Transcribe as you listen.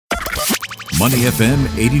Money FM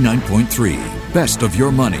 89.3. Best of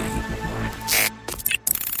your money.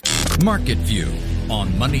 Market View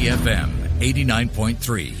on Money FM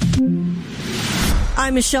 89.3.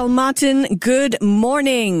 I'm Michelle Martin. Good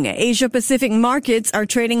morning. Asia Pacific markets are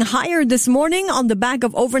trading higher this morning on the back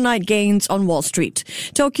of overnight gains on Wall Street.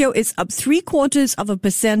 Tokyo is up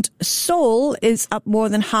 0.75%. Seoul is up more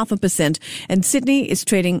than 0.5%. And Sydney is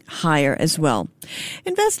trading higher as well.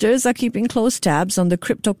 Investors are keeping close tabs on the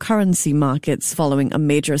cryptocurrency markets following a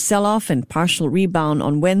major sell-off and partial rebound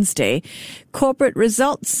on Wednesday. Corporate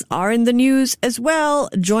results are in the news as well.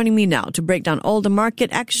 Joining me now to break down all the market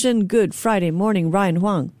action. Good Friday morning, Ryan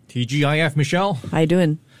Huang. TGIF, Michelle. How you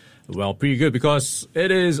doing? Well, pretty good because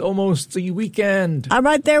it is almost the weekend. I'm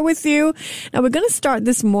right there with you. Now, we're going to start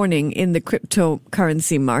this morning in the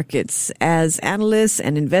cryptocurrency markets as analysts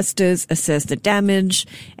and investors assess the damage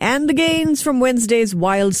and the gains from Wednesday's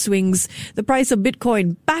wild swings. The price of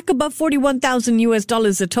Bitcoin back above 41,000 US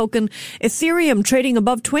dollars a token. Ethereum trading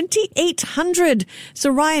above 2,800.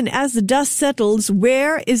 So, Ryan, as the dust settles,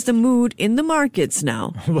 where is the mood in the markets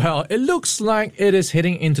now? Well, it looks like it is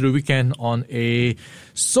heading into the weekend on a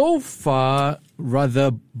so far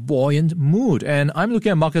rather buoyant mood. And I'm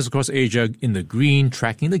looking at markets across Asia in the green,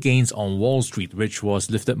 tracking the gains on Wall Street, which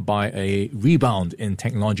was lifted by a rebound in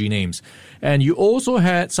technology names. And you also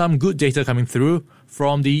had some good data coming through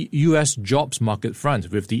from the US jobs market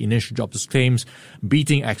front, with the initial jobs claims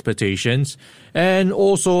beating expectations. And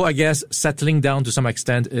also, I guess, settling down to some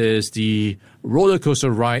extent is the roller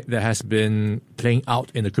coaster ride that has been playing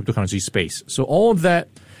out in the cryptocurrency space. So all of that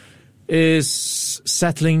is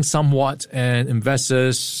settling somewhat, and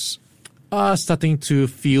investors are starting to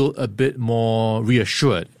feel a bit more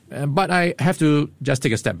reassured. But I have to just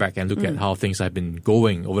take a step back and look at how things have been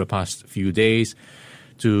going over the past few days,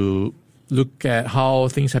 to look at how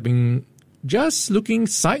things have been just looking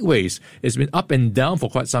sideways. It's been up and down for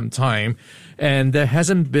quite some time, and there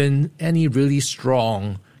hasn't been any really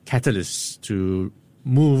strong catalysts to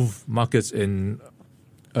move markets in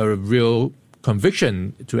a real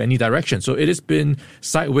conviction to any direction. So it has been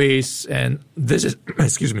sideways, and this is,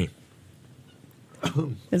 excuse me.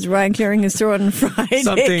 Is Ryan clearing his throat on Friday?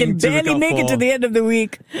 Can barely make it to the end of the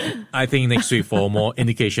week. I think next week for more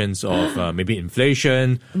indications of maybe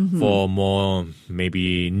inflation, for more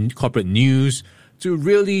maybe corporate news, to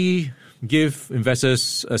really give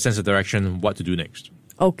investors a sense of direction what to do next.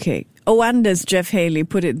 Okay. Oanda's Jeff Haley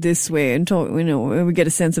put it this way, and we get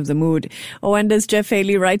a sense of the mood. Oanda's Jeff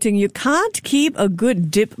Haley writing, you can't keep a good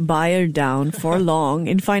dip buyer down for long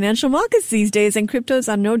in financial markets these days, and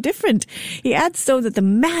cryptos are no different. He adds, though, that the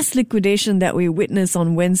mass liquidation that we witnessed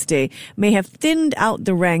on Wednesday may have thinned out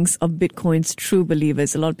the ranks of Bitcoin's true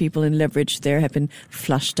believers. A lot of people in leverage there have been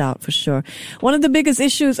flushed out for sure. One of the biggest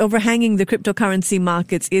issues overhanging the cryptocurrency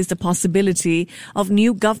markets is the possibility of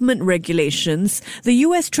new government regulations. The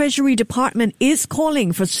U.S. Treasury Department is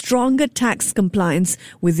calling for stronger tax compliance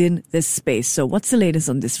within this space. So what's the latest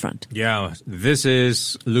on this front? Yeah, this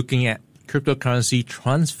is looking at cryptocurrency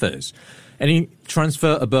transfers. Any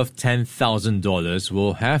transfer above $10,000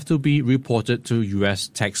 will have to be reported to U.S.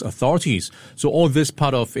 tax authorities. So all this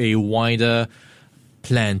part of a wider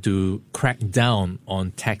plan to crack down on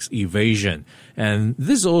tax evasion. And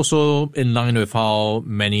this is also in line with how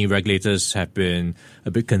many regulators have been a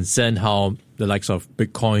bit concerned how the likes of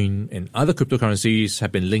Bitcoin and other cryptocurrencies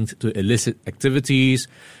have been linked to illicit activities,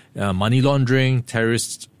 money laundering,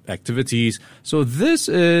 terrorist activities. So this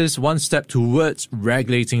is one step towards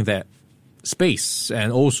regulating that space.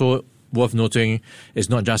 And also worth noting is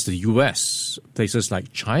not just the US. Places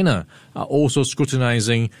like China are also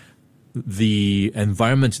scrutinizing the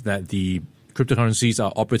environment that the cryptocurrencies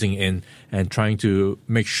are operating in and trying to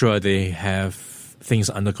make sure they have things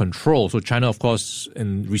under control. So China, of course,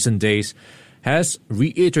 in recent days has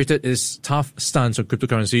reiterated its tough stance on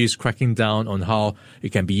cryptocurrencies, cracking down on how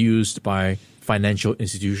it can be used by financial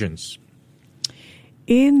institutions.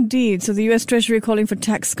 Indeed. So the U.S. Treasury calling for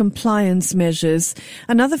tax compliance measures.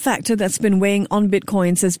 Another factor that's been weighing on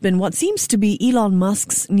Bitcoins has been what seems to be Elon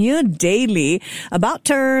Musk's near daily about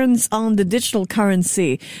turns on the digital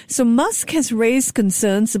currency. So Musk has raised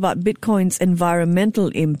concerns about Bitcoin's environmental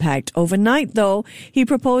impact. Overnight, though, he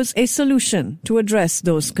proposed a solution to address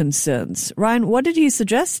those concerns. Ryan, what did he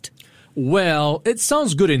suggest? Well, it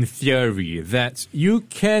sounds good in theory that you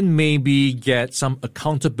can maybe get some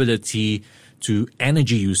accountability to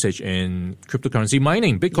energy usage in cryptocurrency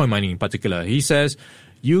mining, Bitcoin mining in particular. He says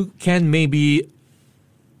you can maybe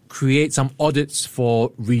create some audits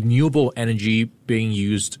for renewable energy being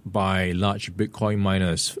used by large Bitcoin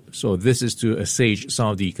miners. So this is to assuage some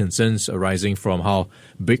of the concerns arising from how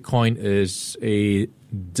Bitcoin is a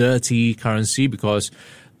dirty currency because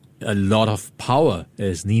a lot of power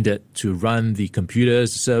is needed to run the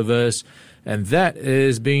computers, servers, and that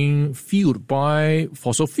is being fueled by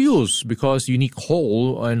fossil fuels because you need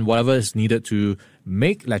coal and whatever is needed to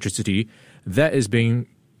make electricity. That is being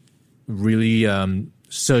really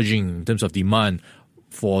surging in terms of demand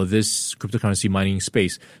for this cryptocurrency mining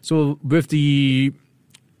space. So with the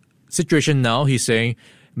situation now, he's saying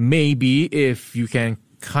maybe if you can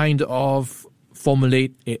kind of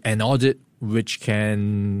formulate an audit which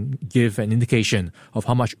can give an indication of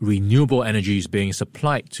how much renewable energy is being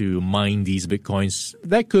supplied to mine these Bitcoins,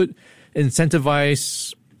 that could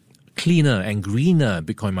incentivize cleaner and greener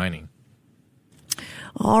Bitcoin mining.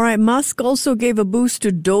 All right. Musk also gave a boost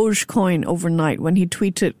to Dogecoin overnight when he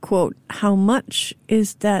tweeted, quote, "How much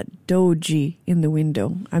is that Doge in the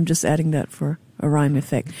window?" I'm just adding that for a rhyme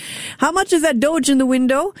effect. How much is that Doge in the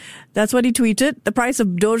window? That's what he tweeted. The price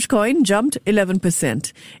of Dogecoin jumped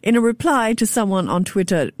 11%. In a reply to someone on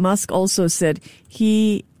Twitter, Musk also said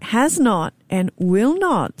he has not and will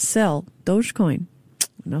not sell Dogecoin.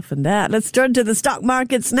 Enough of that. Let's turn to the stock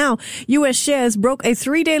markets now. U.S. shares broke a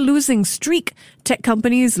 3-day losing streak. Tech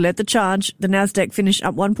companies led the charge. The Nasdaq finished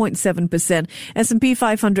up 1.7%. S&P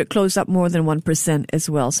 500 closed up more than 1% as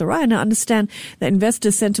well. So Ryan, I understand that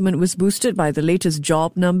investor sentiment was boosted by the latest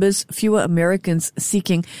job numbers. Fewer Americans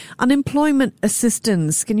seeking unemployment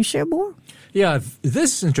assistance. Can you share more? Yeah,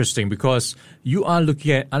 this is interesting because you are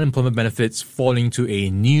looking at unemployment benefits falling to a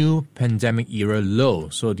new pandemic era low.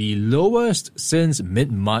 So the lowest since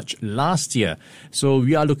mid-March last year. So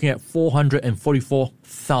we are looking at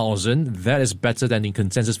 444,000. That is better than the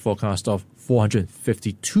consensus forecast of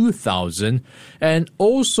 452,000. And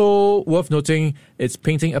also worth noting, it's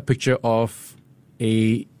painting a picture of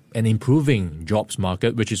an improving jobs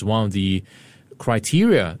market, which is one of the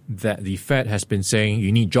criteria that the Fed has been saying you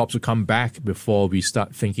need jobs to come back before we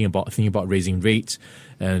start thinking about raising rates,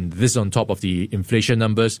 and this on top of the inflation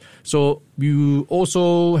numbers. So you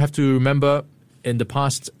also have to remember in the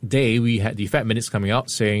past day we had the Fed minutes coming out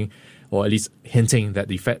saying, or at least hinting that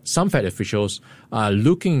some Fed officials are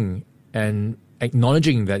looking and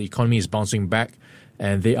acknowledging that the economy is bouncing back,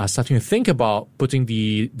 and they are starting to think about putting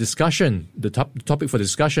the topic for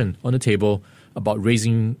discussion on the table about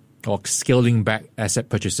raising or scaling back asset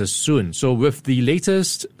purchases soon. So with the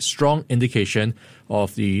latest strong indication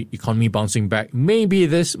of the economy bouncing back, maybe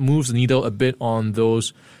this moves the needle a bit on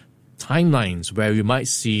those timelines where we might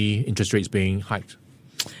see interest rates being hiked.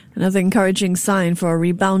 Another encouraging sign for a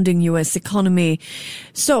rebounding U.S. economy.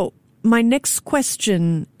 So my next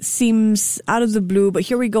question seems out of the blue, but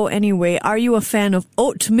here we go anyway. Are you a fan of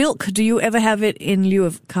oat milk? Do you ever have it in lieu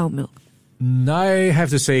of cow milk? I have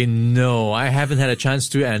to say no. I haven't had a chance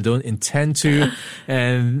to and don't intend to.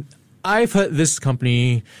 And I've heard this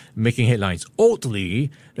company making headlines, Oatly,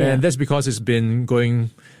 and that's because it's been going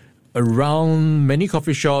around many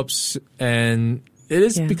coffee shops and it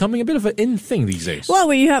is becoming a bit of an in thing these days. Well,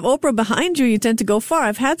 when you have Oprah behind you, you tend to go far.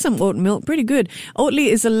 I've had some oat milk, pretty good. Oatly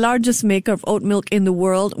is the largest maker of oat milk in the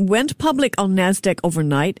world, went public on Nasdaq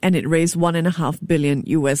overnight, and it raised $1.5 billion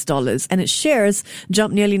US. And its shares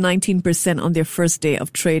jumped nearly 19% on their first day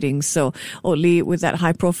of trading. So Oatly, with that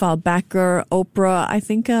high-profile backer, Oprah, I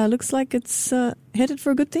think looks like it's headed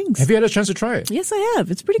for good things. Have you had a chance to try it? Yes, I have.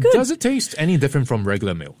 It's pretty good. Does it taste any different from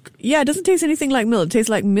regular milk? Yeah, it doesn't taste anything like milk. It tastes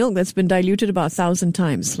like milk that's been diluted about 1,000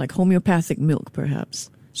 times, like homeopathic milk, perhaps.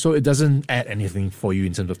 So it doesn't add anything for you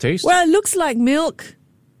in terms of taste? Well, it looks like milk.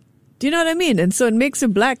 Do you know what I mean? And so it makes a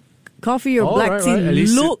black coffee or black tea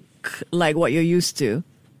look like what you're used to.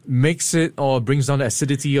 Makes it or brings down the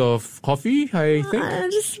acidity of coffee, I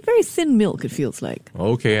think? Just very thin milk, it feels like.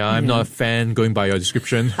 Okay, I'm not a fan going by your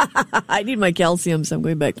description. I need my calcium, so I'm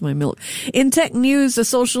going back to my milk. In tech news, the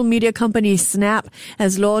social media company Snap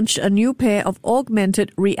has launched a new pair of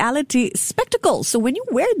augmented reality spectacles. So when you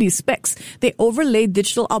wear these specs, they overlay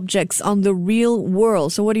digital objects on the real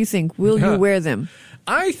world. So what do you think? Will you wear them?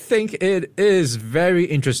 I think it is very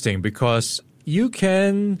interesting because you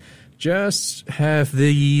can just have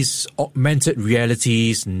these augmented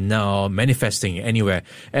realities now manifesting anywhere.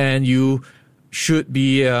 And you should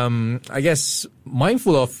be,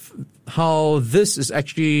 mindful of how this is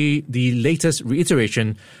actually the latest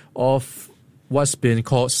reiteration of what's been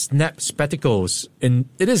called Snap Spectacles. And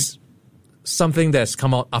it is something that's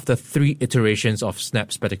come out after 3 iterations of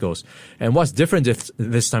Snap Spectacles. And what's different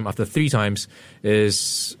this time after 3 times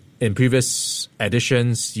is in previous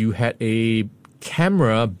editions, you had a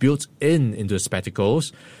camera built into the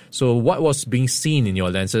spectacles So what was being seen in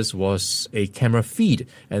your lenses was a camera feed,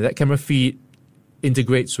 and that camera feed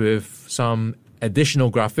integrates with some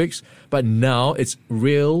additional graphics, but now it's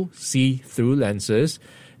real see-through lenses,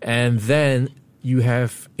 and then you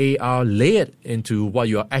have AR layered into what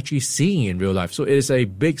you are actually seeing in real life. So it is a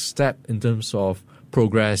big step in terms of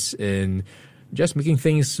progress in just making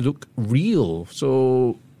things look real.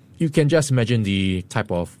 So you can just imagine the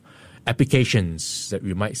type of applications that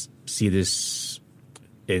we might see this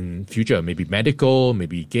in future, maybe medical,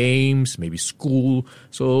 maybe games, maybe school.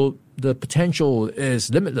 So the potential is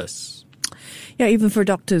limitless. Yeah, even for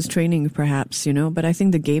doctors training, perhaps, but I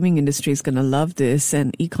think the gaming industry is going to love this,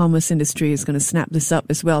 and e-commerce industry is going to snap this up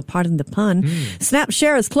as well. Pardon the pun. Snap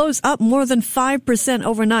shares closed up more than 5%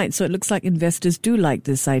 overnight. So it looks like investors do like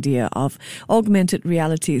this idea of augmented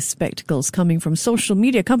reality spectacles coming from social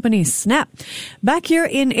media company Snap. Back here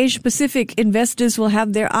in Asia Pacific, investors will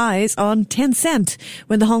have their eyes on Tencent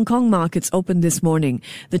when the Hong Kong markets opened this morning.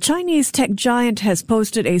 The Chinese tech giant has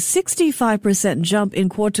posted a 65% jump in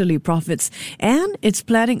quarterly profits, and it's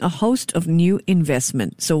planning a host of new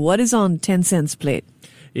investment. So what is on Tencent's plate?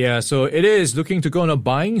 Yeah, so it is looking to go on a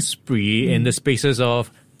buying spree in the spaces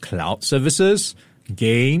of cloud services,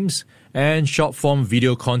 games, and short-form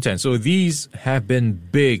video content. So these have been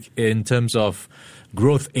big in terms of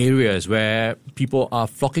growth areas where people are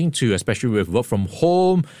flocking to, especially with work from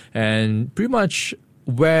home, and pretty much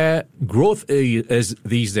where growth is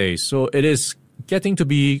these days. So it is getting to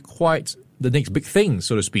be quite the next big thing,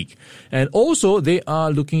 so to speak. And also, they are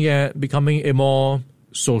looking at becoming a more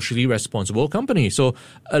socially responsible company. So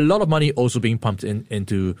a lot of money also being pumped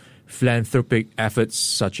into philanthropic efforts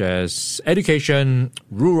such as education,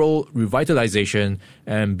 rural revitalization,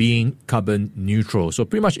 and being carbon neutral. So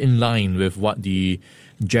pretty much in line with what the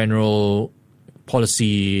general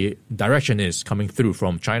policy direction is coming through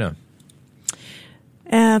from China.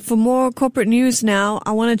 For more corporate news now,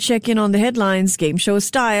 I want to check in on the headlines, game show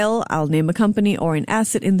style. I'll name a company or an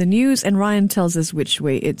asset in the news, and Ryan tells us which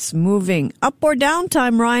way it's moving. Up or down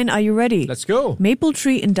time, Ryan? Are you ready? Let's go.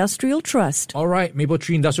 Mapletree Industrial Trust. All right,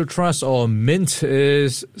 Mapletree Industrial Trust, or MINT,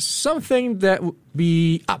 is something that would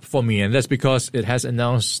be up for me, and that's because it has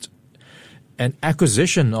announced an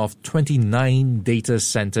acquisition of 29 data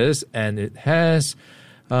centers, and it has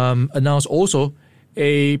announced also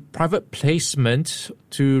a private placement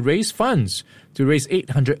to raise funds, to raise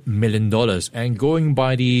 $800 million. And going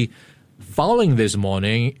by the filing this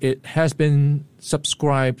morning, it has been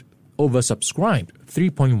oversubscribed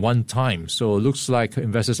 3.1 times. So it looks like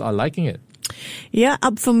investors are liking it. Yeah,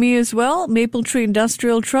 up for me as well. Mapletree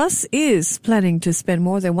Industrial Trust is planning to spend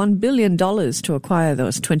more than $1 billion to acquire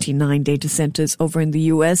those 29 data centers over in the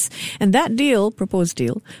U.S. And that proposed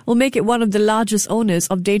deal, will make it one of the largest owners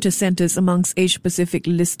of data centers amongst Asia-Pacific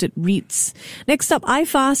listed REITs. Next up,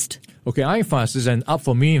 iFast. Okay, iFast is an up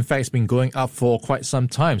for me. In fact, it's been going up for quite some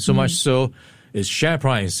time. So much so, its share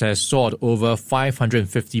price has soared over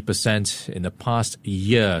 550% in the past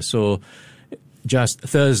year. So just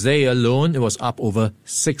Thursday alone, it was up over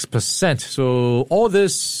 6%. So all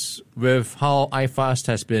this with how iFast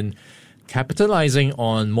has been capitalizing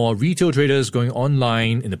on more retail traders going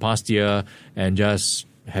online in the past year and just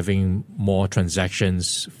having more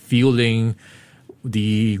transactions, fueling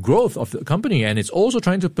the growth of the company. And it's also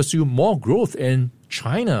trying to pursue more growth in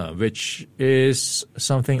China, which is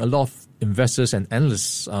something a lot of investors and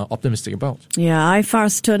analysts are optimistic about. Yeah,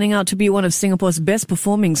 iFast turning out to be one of Singapore's best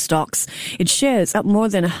performing stocks. Its shares up more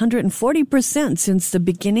than 140% since the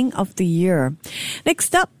beginning of the year.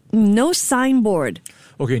 Next up, No Signboard.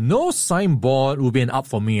 Okay, No Signboard will be an up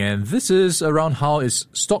for me, and this is around how its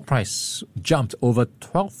stock price jumped over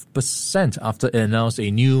 12% after it announced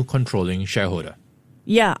a new controlling shareholder.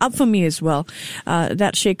 Yeah, up for me as well.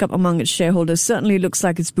 That shake-up among its shareholders certainly looks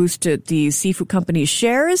like it's boosted the seafood company's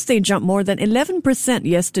shares. They jumped more than 11%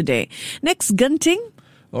 yesterday. Next, Genting.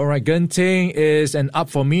 All right, Genting is an up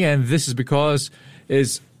for me, and this is because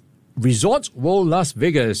its Resorts World Las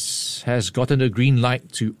Vegas has gotten the green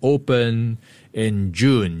light to open in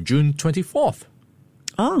June 24th.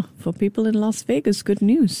 Oh, for people in Las Vegas, good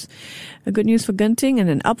news. Good news for Genting and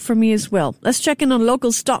an up for me as well. Let's check in on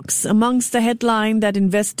local stocks. Amongst the headline that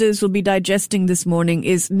investors will be digesting this morning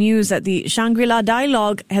is news that the Shangri-La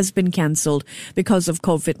Dialogue has been cancelled because of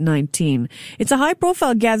COVID-19. It's a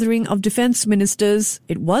high-profile gathering of defense ministers.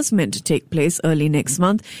 It was meant to take place early next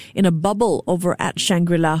month in a bubble over at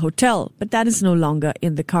Shangri-La Hotel, but that is no longer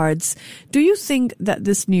in the cards. Do you think that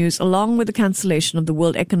this news, along with the cancellation of the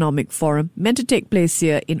World Economic Forum, meant to take place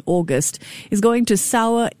here in August, is going to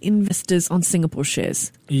sour investors on Singapore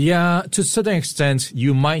shares? Yeah, to a certain extent,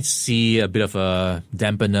 you might see a bit of a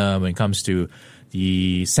dampener when it comes to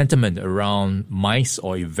the sentiment around MICE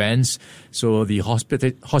or events. So the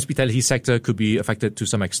hospitality sector could be affected to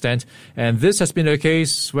some extent. And this has been a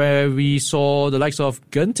case where we saw the likes of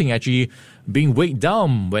Genting actually being weighed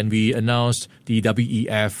down when we announced the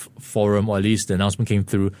WEF forum, or at least the announcement came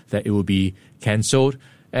through that it will be cancelled.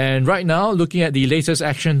 And right now, looking at the latest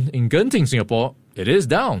action in Genting, Singapore, it is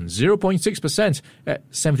down 0.6%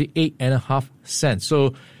 at 78.5 cents.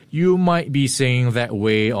 So you might be seeing that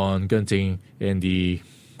weigh on Genting in the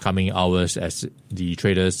coming hours as the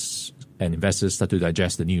traders and investors start to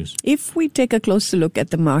digest the news. If we take a closer look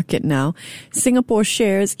at the market now, Singapore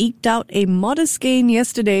shares eked out a modest gain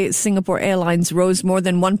yesterday. Singapore Airlines rose more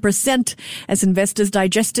than 1% as investors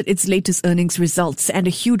digested its latest earnings results and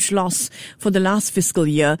a huge loss for the last fiscal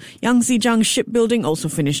year. Yang Zhejiang Shipbuilding also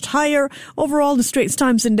finished higher. Overall, the Straits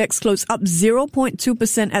Times Index closed up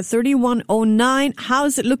 0.2% at 3109. How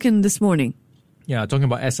is it looking this morning? Yeah, talking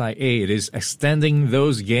about SIA, it is extending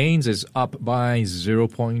those gains. It's up by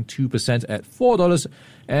 0.2% at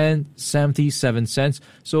 $4.77.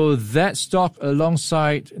 So that stock,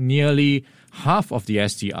 alongside nearly half of the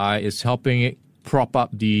STI, is helping it prop up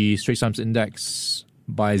the Straits Times Index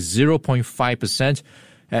by 0.5%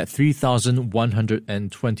 at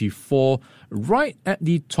 3,124. Right at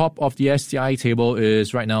the top of the STI table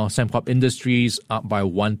is right now Sembcorp Industries, up by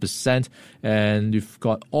 1%. And you've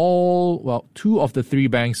got two of the three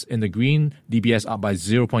banks in the green. DBS up by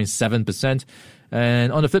 0.7%.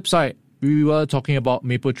 And on the flip side, we were talking about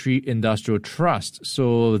Mapletree Industrial Trust.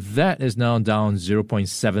 So that is now down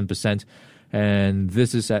 0.7%. And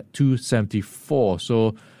this is at 274.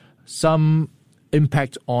 So some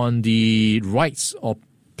impact on the rights of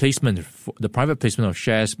placement, the private placement of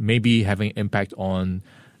shares, may be having impact on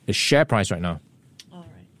the share price right now. All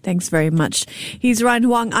right. Thanks very much. He's Ryan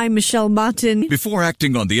Huang. I'm Michelle Martin. Before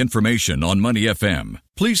acting on the information on Money FM,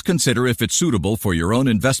 please consider if it's suitable for your own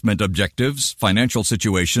investment objectives, financial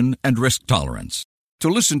situation, and risk tolerance. To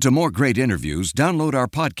listen to more great interviews, download our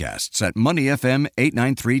podcasts at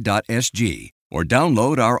moneyfm893.sg or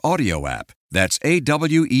download our audio app. That's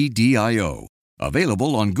AWEDIO.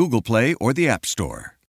 Available on Google Play or the App Store.